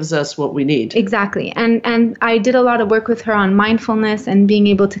body gives us what we need. Exactly. And I did a lot of work with her on mindfulness and being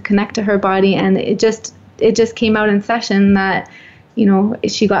able to connect to her body, and it just came out in session that,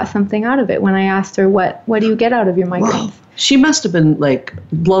 she got something out of it when I asked her, what do you get out of your migraines? Wow. She must have been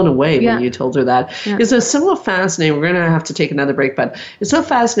blown away when you told her that. Yeah. It's so fascinating. We're going to have to take another break, but it's so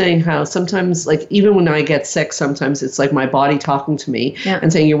fascinating how sometimes, even when I get sick, sometimes it's like my body talking to me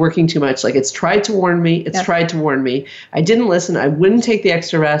and saying, you're working too much. It's tried to warn me. It's tried to warn me. I didn't listen. I wouldn't take the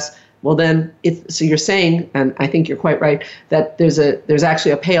extra rest. Well, then, so you're saying, and I think you're quite right, that there's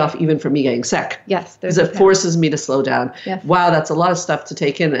actually a payoff even for me getting sick. Yes. Because it forces me to slow down. Yes. Wow, that's a lot of stuff to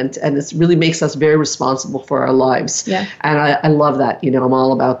take in, and it really makes us very responsible for our lives. Yeah. And I love that. I'm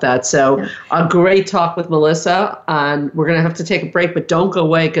all about that. So a great talk with Melissa, and we're going to have to take a break, but don't go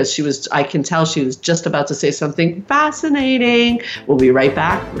away, because I can tell she was just about to say something fascinating. We'll be right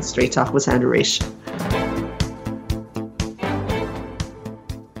back with Straight Talk with Sandra Reich.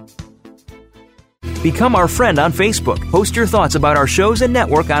 Become our friend on Facebook. Post your thoughts about our shows and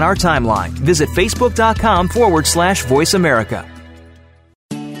network on our timeline. Visit facebook.com/Voice America.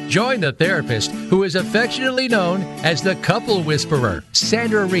 Join the therapist who is affectionately known as the Couple Whisperer,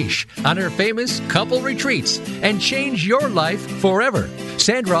 Sandra Reish, on her famous couple retreats and change your life forever.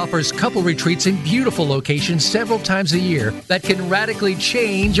 Sandra offers couple retreats in beautiful locations several times a year that can radically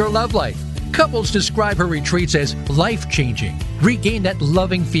change your love life. Couples describe her retreats as life-changing. Regain that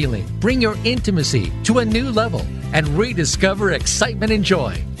loving feeling, bring your intimacy to a new level, and rediscover excitement and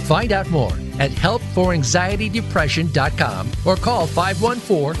joy. Find out more at helpforanxietydepression.com or call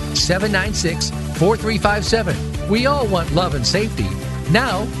 514-796-4357. We all want love and safety.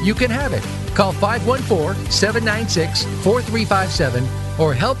 Now you can have it. Call 514-796-4357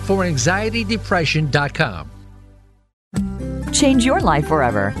 or helpforanxietydepression.com. Change your life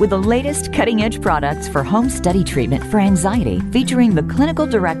forever with the latest cutting-edge products for home study treatment for anxiety, featuring the clinical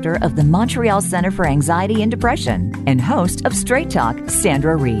director of the Montreal Center for Anxiety and Depression and host of Straight Talk,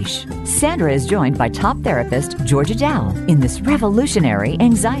 Sandra Reish. Sandra is joined by top therapist Georgia Dow in this revolutionary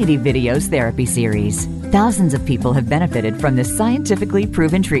anxiety videos therapy series. Thousands of people have benefited from this scientifically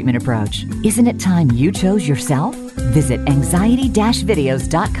proven treatment approach. Isn't it time you chose yourself? Visit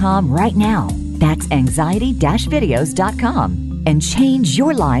anxiety-videos.com right now. That's anxiety-videos.com and change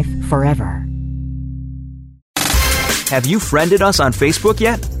your life forever. Have you friended us on Facebook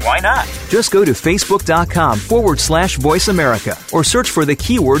yet? Why not? Just go to facebook.com/Voice America or search for the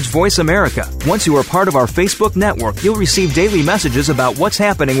keywords Voice America. Once you are part of our Facebook network, you'll receive daily messages about what's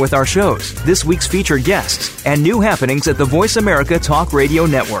happening with our shows, this week's featured guests, and new happenings at the Voice America Talk Radio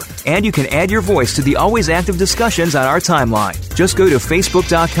Network. And you can add your voice to the always active discussions on our timeline. Just go to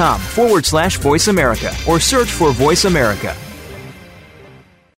facebook.com/Voice America or search for Voice America.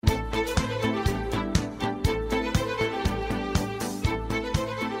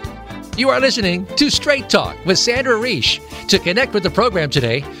 You are listening to Straight Talk with Sandra Reish. To connect with the program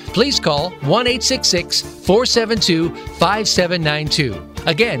today, please call 1-866-472-5792.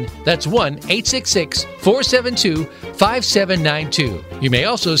 Again, that's 1-866-472-5792. You may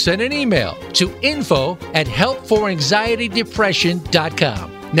also send an email to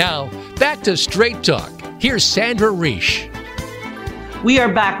info@helpforanxietydepression.com. Now, back to Straight Talk. Here's Sandra Reish. We are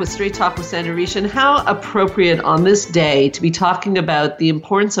back with Straight Talk with Sandra Reish, and how appropriate on this day to be talking about the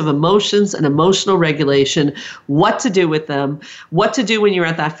importance of emotions and emotional regulation, what to do with them, what to do when you're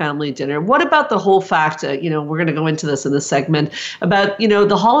at that family dinner. What about the whole fact, we're going to go into this in this segment, about,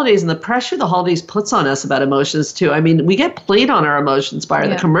 the holidays and the pressure the holidays puts on us about emotions too. I mean, we get played on our emotions by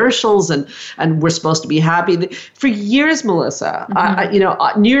the commercials and we're supposed to be happy. For years, Melissa,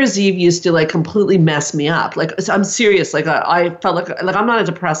 New Year's Eve used to completely mess me up. I'm serious. I felt like I'm not a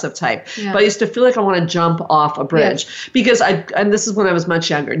depressive type, but I used to feel like I want to jump off a bridge because and this is when I was much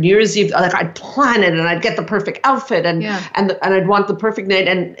younger. New Year's Eve, I'd plan it and I'd get the perfect outfit and I'd want the perfect night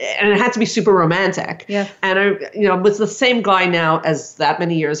and it had to be super romantic. Yeah. And I was the same guy now as that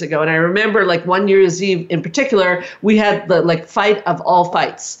many years ago. And I remember one New Year's Eve in particular, we had the fight of all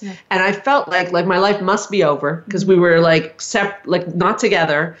fights. Yeah. And I felt like my life must be over because we were not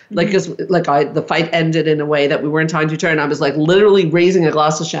together, because the fight ended in a way that we weren't talking to each other. And I was literally raising a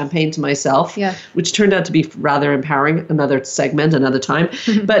glass of champagne to myself, which turned out to be rather empowering. Another segment, another time.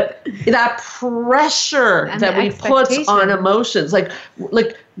 But that pressure and that we put on emotions,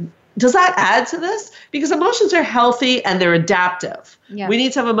 does that add to this? Because emotions are healthy and they're adaptive. Yeah. We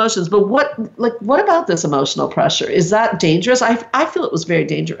need to have emotions. But what about this emotional pressure? Is that dangerous? I feel it was very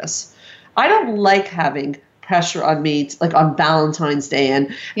dangerous. I don't like having pressure on me, on Valentine's Day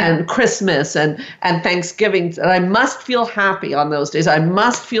and Christmas and Thanksgiving. And I must feel happy on those days. I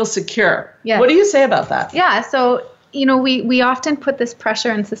must feel secure. Yeah. What do you say about that? Yeah. So, we often put this pressure,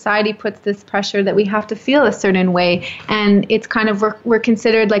 and society puts this pressure that we have to feel a certain way. And it's kind of, we're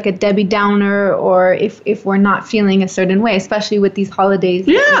considered like a Debbie Downer, or if we're not feeling a certain way, especially with these holidays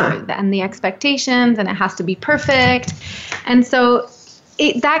and the expectations, and it has to be perfect. And so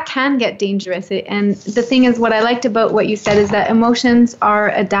that can get dangerous. And the thing is, what I liked about what you said is that emotions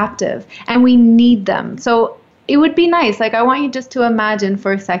are adaptive and we need them. So it would be nice. I want you just to imagine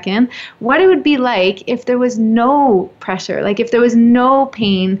for a second what it would be like if there was no pressure, if there was no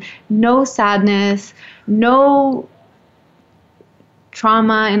pain, no sadness, no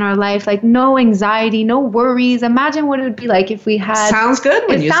trauma in our life, like no anxiety, no worries. Imagine what it would be like if we had. Sounds good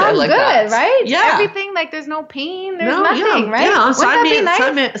when you say it like that. Sounds good, right? Yeah. Everything, like there's no pain, there's nothing, right? Yeah, Wouldn't that be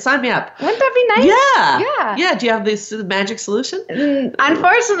nice? Sign me up. Wouldn't that be nice? Yeah. Yeah. Do you have this magic solution?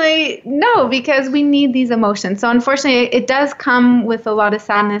 Unfortunately, no, because we need these emotions. So unfortunately, it does come with a lot of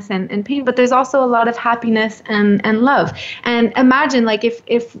sadness and pain, but there's also a lot of happiness and love. And imagine, like,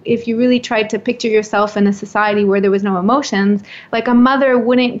 if you really tried to picture yourself in a society where there was no emotions, like a mother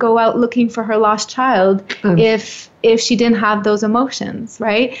wouldn't go out looking for her lost child if she didn't have those emotions,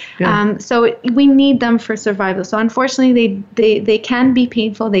 right? Yeah. So we need them for survival. So unfortunately, they can be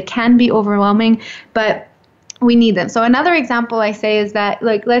painful, they can be overwhelming, but we need them. So another example I say is that,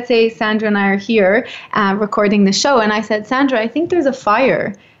 like, let's say Sandra and I are here recording the show, and I said, Sandra, I think there's a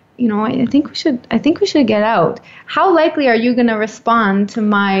fire. You know, I think we should get out. How likely are you going to respond to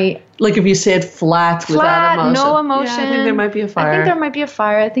my... Like if you said flat without emotion. No emotion. Yeah, I think there might be a fire. I think there might be a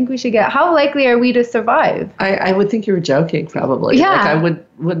fire. I think we should get... How likely are we to survive? I would think you were joking, probably. Yeah. Like I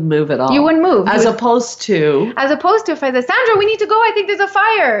wouldn't move at all. You wouldn't move. As opposed to if I said, Sandra, we need to go. I think there's a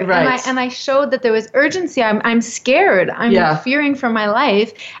fire. Right. And I showed that there was urgency. I'm scared. I'm fearing for my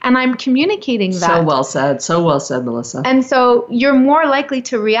life. And I'm communicating that. So well said, Melissa. And so you're more likely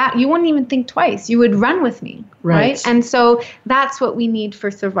to react. You wouldn't even think twice. You would run with me. Right. And so that's what we need for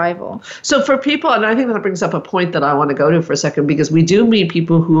survival. So for people, and I think that brings up a point that I want to go to for a second, because we do meet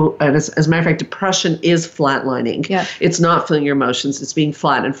people who, and as a matter of fact, depression is flatlining. Yeah. It's not feeling your emotions, it's being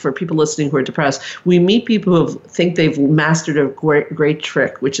flat. And for people listening who are depressed, we meet people who think they've mastered a great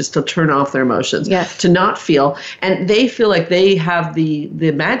trick, which is to turn off their emotions, to not feel. And they feel like they have the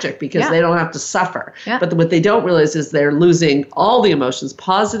magic because they don't have to suffer. Yeah. But what they don't realize is they're losing all the emotions,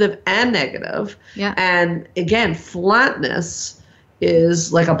 positive and negative. Yeah. And again, flatness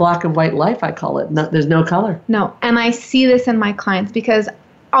is like a black and white life, I call it. There's no color. No. And I see this in my clients because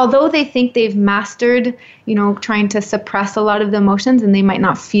although they think they've mastered, trying to suppress a lot of the emotions and they might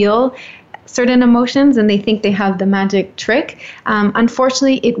not feel certain emotions and they think they have the magic trick,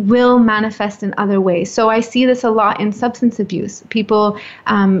 unfortunately, it will manifest in other ways. So I see this a lot in substance abuse. People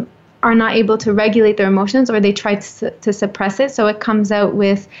are not able to regulate their emotions or they try to suppress it. So it comes out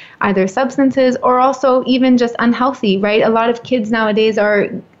with either substances or also even just unhealthy, right? A lot of kids nowadays are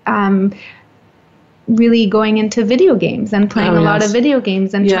really going into video games and playing a lot of video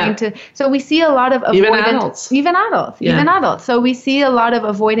games and trying to, so we see a lot of avoidant, even adults. So we see a lot of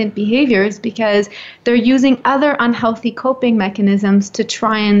avoidant behaviors because they're using other unhealthy coping mechanisms to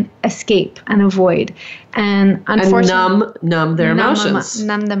try and escape and avoid. And unfortunately, numb their emotions.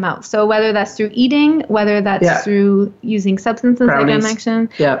 Numb them out. So whether that's through eating, whether that's through using substances, Brownies. like I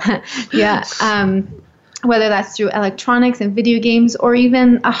mentioned. Whether that's through electronics and video games or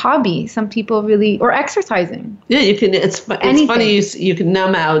even a hobby. Some people really, or exercising. Yeah, you can. It's funny. You can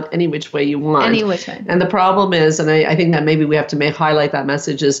numb out any which way you want. Any which way. And the problem is, and I think that maybe we have to highlight that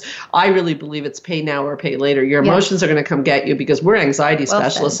message is, I really believe it's pay now or pay later. Your emotions are going to come get you because we're anxiety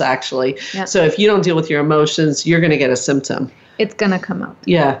specialists, actually. Yep. So if you don't deal with your emotions, you're going to get a symptom. It's going to come out.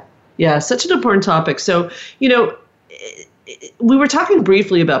 Yeah. Such an important topic. So, we were talking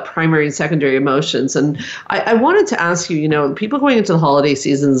briefly about primary and secondary emotions, and I wanted to ask you, people going into the holiday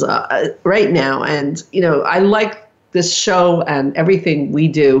seasons right now, and, I like this show and everything we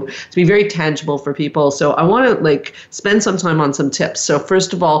do to be very tangible for people. So I want to spend some time on some tips. So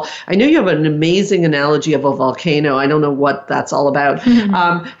first of all, I know you have an amazing analogy of a volcano. I don't know what that's all about.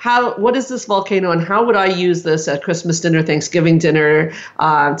 What is this volcano and how would I use this at Christmas dinner, Thanksgiving dinner,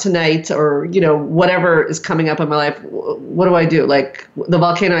 tonight, or, whatever is coming up in my life? What do I do? Like the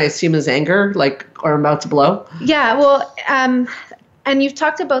volcano, I assume, is anger, or I'm about to blow? Yeah, well, and you've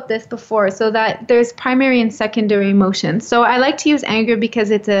talked about this before, so that there's primary and secondary emotions. So I like to use anger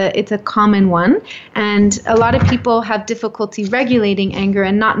because it's a common one, and a lot of people have difficulty regulating anger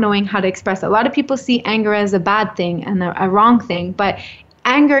and not knowing how to express it. A lot of people see anger as a bad thing and a wrong thing, but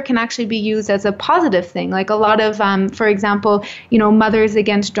anger can actually be used as a positive thing. Like a lot of, for example, Mothers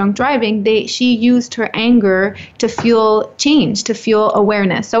Against Drunk Driving, she used her anger to fuel change, to fuel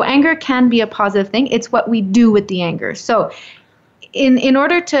awareness. So anger can be a positive thing. It's what we do with the anger. So in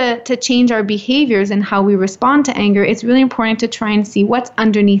order to change our behaviors and how we respond to anger, it's really important to try and see what's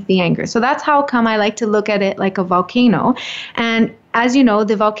underneath the anger. So that's how come I like to look at it like a volcano. And as you know,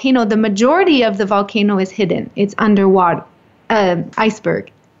 the majority of the volcano is hidden. It's underwater.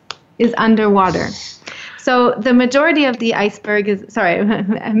 Iceberg is underwater. So So the majority of the iceberg is, sorry,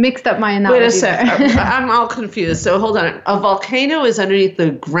 I mixed up my analogy. Wait a sec. I'm all confused. So hold on. A volcano is underneath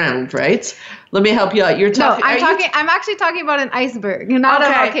the ground, right? Let me help you out. You're talking. No, I'm actually talking about an iceberg, not a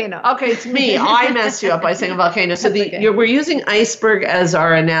volcano. Okay, it's me. I messed you up by saying a volcano. So we're using iceberg as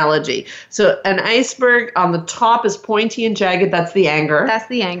our analogy. So an iceberg on the top is pointy and jagged. That's the anger. That's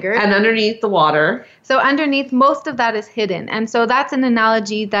the anger. And underneath the water. So underneath, most of that is hidden. And so that's an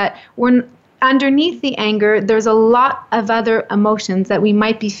analogy that underneath the anger, there's a lot of other emotions that we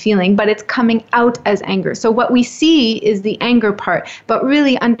might be feeling, but it's coming out as anger. So what we see is the anger part, but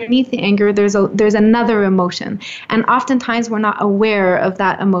really underneath the anger, there's another emotion. And oftentimes we're not aware of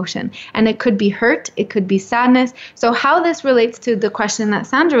that emotion. And it could be hurt, it could be sadness. So how this relates to the question that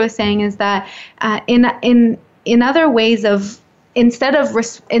Sandra was saying is that in other ways of instead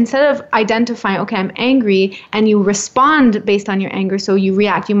of identifying, okay, I'm angry, and you respond based on your anger, so you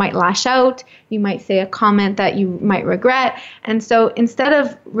react. You might lash out, you might say a comment that you might regret. And so instead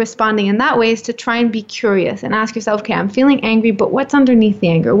of responding in that way is to try and be curious and ask yourself, okay, I'm feeling angry, but what's underneath the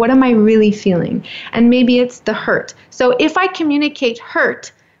anger? What am I really feeling? And maybe it's the hurt. So if I communicate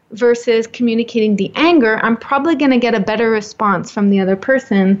hurt versus communicating the anger, I'm probably going to get a better response from the other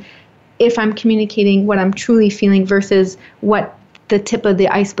person if I'm communicating what I'm truly feeling versus what the tip of the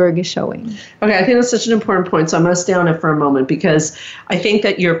iceberg is showing. Okay, I think that's such an important point. So I'm going to stay on it for a moment because I think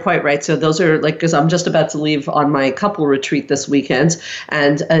that you're quite right. So those are because I'm just about to leave on my couple retreat this weekend.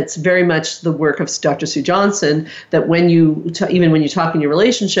 And it's very much the work of Dr. Sue Johnson that when you, even when you talk in your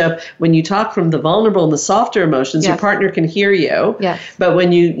relationship, when you talk from the vulnerable and the softer emotions, your partner can hear you. Yes. But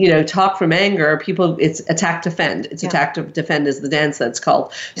when you talk from anger, it's attack, defend. It's attack, defend is the dance that's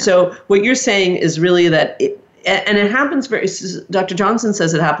called. Yeah. So what you're saying is really that it happens Dr. Johnson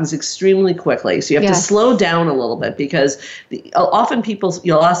says it happens extremely quickly. So you have to slow down a little bit because often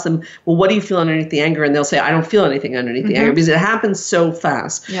you'll ask them, well, what do you feel underneath the anger? And they'll say, I don't feel anything underneath the anger because it happens so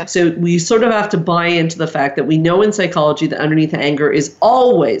fast. Yeah. So we sort of have to buy into the fact that we know in psychology that underneath the anger is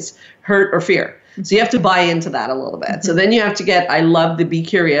always hurt or fear. So you have to buy into that a little bit. So then you have to I love the be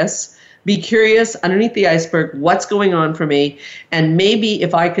curious. Be curious underneath the iceberg, what's going on for me? And maybe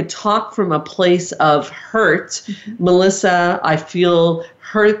if I could talk from a place of hurt, Melissa, I feel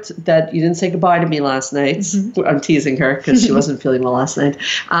hurt that you didn't say goodbye to me last night. I'm teasing her because she wasn't feeling well last night.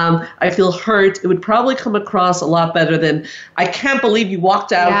 I feel hurt. It would probably come across a lot better than, I can't believe you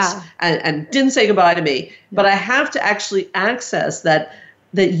walked out and didn't say goodbye to me. But I have to actually access that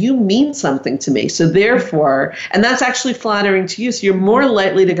you mean something to me. So therefore, and that's actually flattering to you. So you're more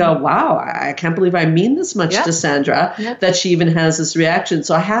likely to go, wow, I can't believe I mean this much to Sandra, that she even has this reaction.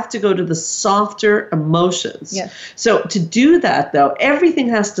 So I have to go to the softer emotions. Yes. So to do that, though, everything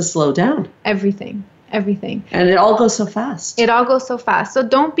has to slow down. Everything. And it all goes so fast. So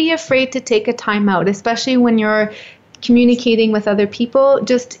don't be afraid to take a time out, especially when you're communicating with other people.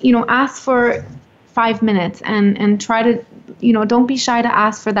 Just, ask for 5 minutes and try to, don't be shy to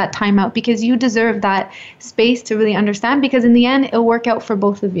ask for that time out because you deserve that space to really understand because in the end, it'll work out for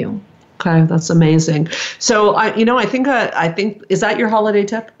both of you. Okay, that's amazing. So, I think, is that your holiday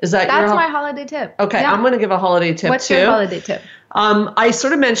tip? That's my holiday tip. Okay, I'm going to give a holiday tip What's too. What's your holiday tip? I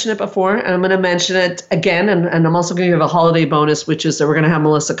sort of mentioned it before, and I'm going to mention it again, and I'm also going to give a holiday bonus, which is that we're going to have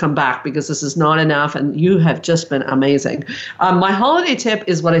Melissa come back because this is not enough, and you have just been amazing. My holiday tip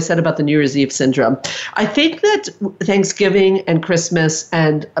is what I said about the New Year's Eve syndrome. I think that Thanksgiving and Christmas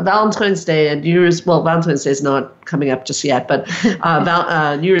and Valentine's Day and New Year's, well, Valentine's Day is not coming up just yet, but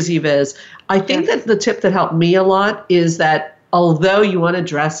New Year's Eve is. I think that the tip that helped me a lot is that although you want to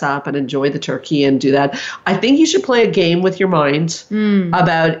dress up and enjoy the turkey and do that, I think you should play a game with your mind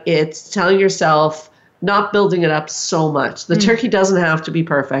about it, telling yourself, not building it up so much. The turkey doesn't have to be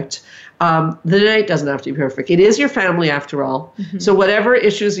perfect. The night doesn't have to be perfect. It is your family after all. So whatever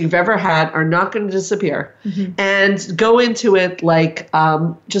issues you've ever had are not going to disappear. And go into it like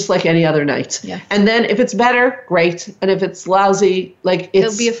just like any other night. Yes. And then if it's better, great. And if it's lousy,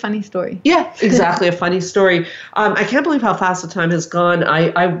 it'll be a funny story. Yeah, exactly. A funny story. I can't believe how fast the time has gone.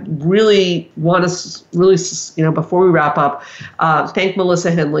 I really want to, before we wrap up, thank Melissa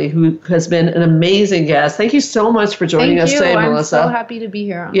Hindley, who has been an amazing guest. Thank you so much for joining us today, Melissa. I'm so happy to be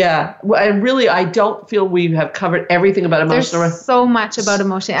here. Yeah. And really, I don't feel we have covered everything about emotional. There's so much about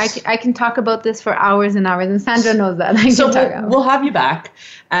emotion. I can talk about this for hours and hours, and Sandra knows that. We'll have you back.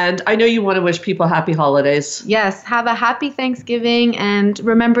 And I know you want to wish people happy holidays. Yes, have a happy Thanksgiving, and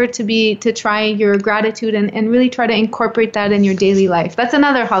remember to try your gratitude and really try to incorporate that in your daily life. That's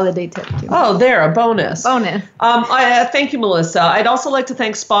another holiday tip too. Oh, there, a bonus. Bonus. Thank you, Melissa. I'd also like to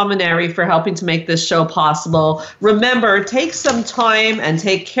thank Spa Maneri for helping to make this show possible. Remember, take some time and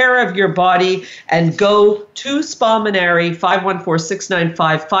take care of your body, and go to Spa Maneri,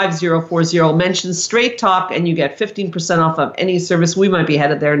 514-695-5040. Mention Straight Talk and you get 15% off of any service. We might be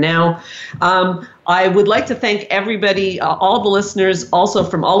headed there now. I would like to thank everybody, all the listeners, also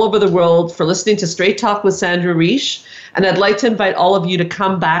from all over the world, for listening to Straight Talk with Sandra Riche. And I'd like to invite all of you to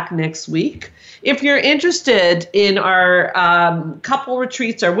come back next week. If you're interested in our couple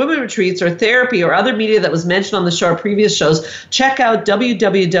retreats, our women retreats, or therapy, or other media that was mentioned on the show, our previous shows, check out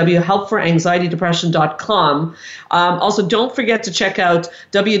www.helpforanxietydepression.com. Also, don't forget to check out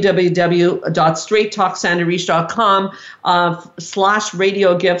www.straighttalksandrariche.com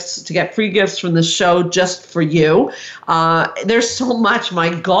 /radio gifts to get free gifts from the show just for you. There's so much,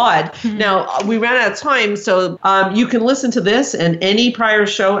 my God. Now, we ran out of time, so you can listen to this and any prior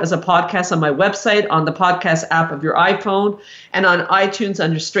show as a podcast on my website, on the podcast app of your iPhone, and on iTunes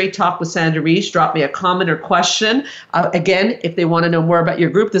under Straight Talk with Sandra Riche. Drop me a comment or question. Again, if they want to know more about your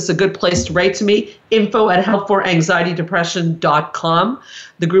group, this is a good place to write to me, info@helpforanxietydepression.com.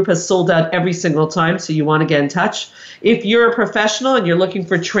 The group has sold out every single time, so you want to get in touch. If you're a professional and you're looking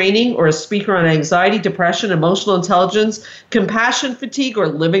for training or a speaker on anxiety, depression, emotional intelligence, compassion fatigue, or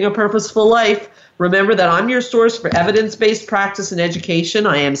living a purposeful life, remember that I'm your source for evidence-based practice and education.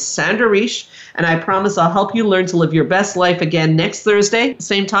 I am Sandra Riche, and I promise I'll help you learn to live your best life again next Thursday,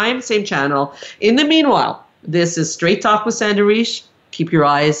 same time, same channel. In the meanwhile, this is Straight Talk with Sandra Riche. Keep your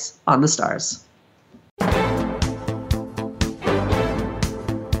eyes on the stars.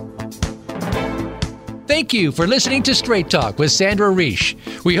 Thank you for listening to Straight Talk with Sandra Riche.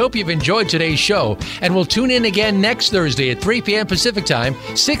 We hope you've enjoyed today's show, and we'll tune in again next Thursday at 3 p.m. Pacific Time,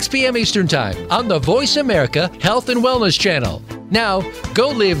 6 p.m. Eastern Time on the Voice America Health and Wellness Channel. Now, go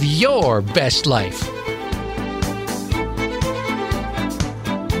live your best life.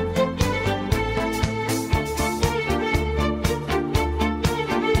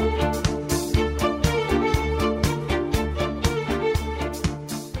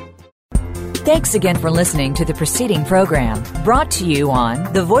 Thanks again for listening to the preceding program, brought to you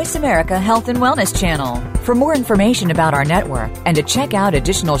on the Voice America Health and Wellness Channel. For more information about our network and to check out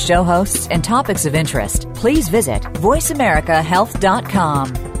additional show hosts and topics of interest, please visit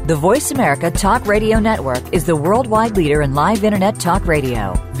voiceamericahealth.com. The Voice America Talk Radio Network is the worldwide leader in live Internet talk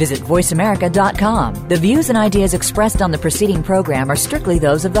radio. Visit voiceamerica.com. The views and ideas expressed on the preceding program are strictly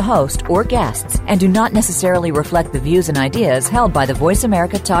those of the host or guests and do not necessarily reflect the views and ideas held by the Voice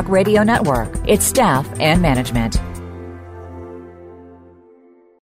America Talk Radio Network, its staff, and management.